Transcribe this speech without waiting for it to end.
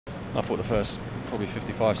I thought the first probably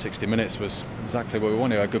 55, 60 minutes was exactly what we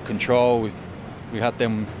wanted. We had good control. We had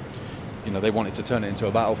them, you know, they wanted to turn it into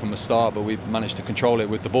a battle from the start, but we managed to control it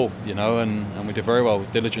with the ball, you know, and we did very well,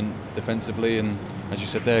 diligent defensively, and as you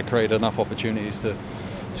said there, created enough opportunities to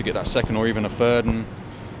get that second or even a third. And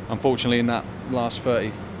unfortunately, in that last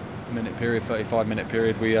 30-minute period, 35-minute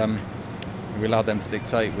period, we allowed them to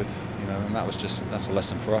dictate with, you know, and that's a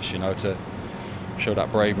lesson for us, you know, to show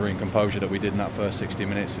that bravery and composure that we did in that first 60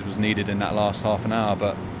 minutes. It was needed in that last half an hour,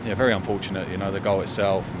 but yeah, very unfortunate, you know, the goal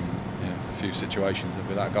itself, and you know, there's a few situations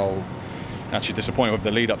with that goal. Actually disappointed with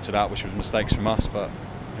the lead up to that, which was mistakes from us, but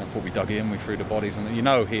you know, I thought we dug in, we threw the bodies, and you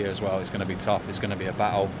know here as well it's going to be tough, it's going to be a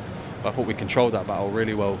battle, but I thought we controlled that battle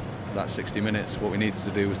really well for that 60 minutes. What we needed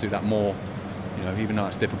to do was do that more, you know, even though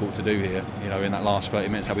it's difficult to do here, you know, in that last 30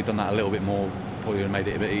 minutes, had we done that a little bit more, probably would have made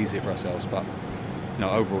it a bit easier for ourselves. But you know,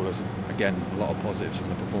 overall, there's again a lot of positives from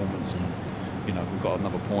the performance, and you know, we've got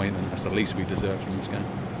another point, and that's the least we deserved from this game.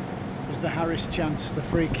 Was the Harris chance, the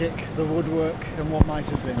free kick, the woodwork, and what might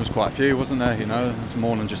have been? There was quite a few, wasn't there? You know, it's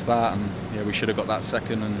more than just that, and yeah, we should have got that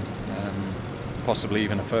second and possibly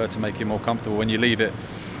even a third to make it more comfortable. When you leave it,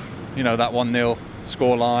 you know, that 1-0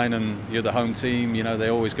 scoreline, and you're the home team, you know,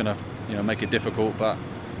 they're always going to, you know, make it difficult. But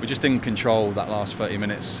we just didn't control that last 30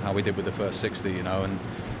 minutes how we did with the first 60, you know, and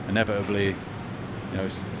inevitably, you know,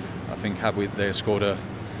 I think had they scored a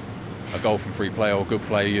goal from free play or good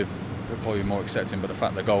play, you'd probably be more accepting. But the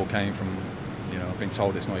fact the goal came from, you know, I've been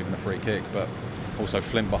told it's not even a free kick, but also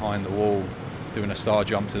Flint behind the wall doing a star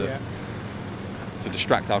jump to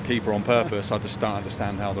distract our keeper on purpose. I just don't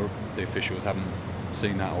understand how the officials haven't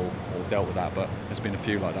seen that or dealt with that. But there's been a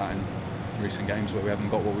few like that in recent games where we haven't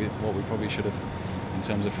got what we probably should have in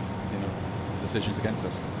terms of, you know, decisions against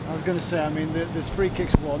us. I was going to say, I mean, there's free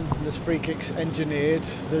kicks won, there's free kicks engineered,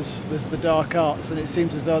 there's the dark arts, and it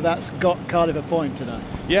seems as though that's got Cardiff a point tonight.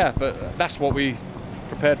 Yeah, but that's what we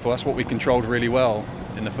prepared for. That's what we controlled really well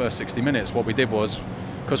in the first 60 minutes. What we did was,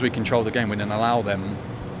 because we controlled the game, we didn't allow them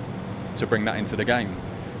to bring that into the game.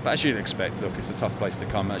 But as you'd expect, look, it's a tough place to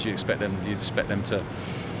come. As you'd expect them to,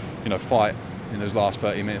 you know, fight in those last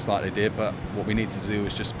 30 minutes like they did. But what we needed to do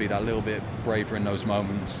was just be that little bit braver in those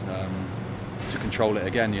moments, to control it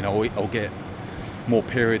again, you know, or get more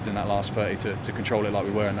periods in that last 30 to control it like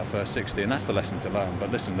we were in that first 60, and that's the lesson to learn.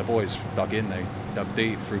 But listen, the boys dug in, they dug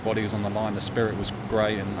deep, threw bodies on the line, the spirit was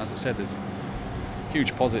great, and as I said, there's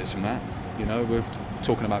huge positives from that. You know, we're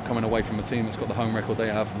talking about coming away from a team that's got the home record they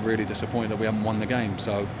have, really disappointed that we haven't won the game.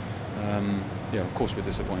 So yeah, of course we're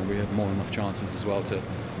disappointed. We had more than enough chances as well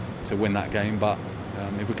to win that game, but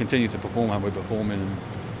if we continue to perform how we're performing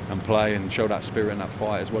and play and show that spirit and that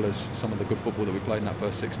fight, as well as some of the good football that we played in that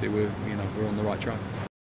first 60, we're on the right track.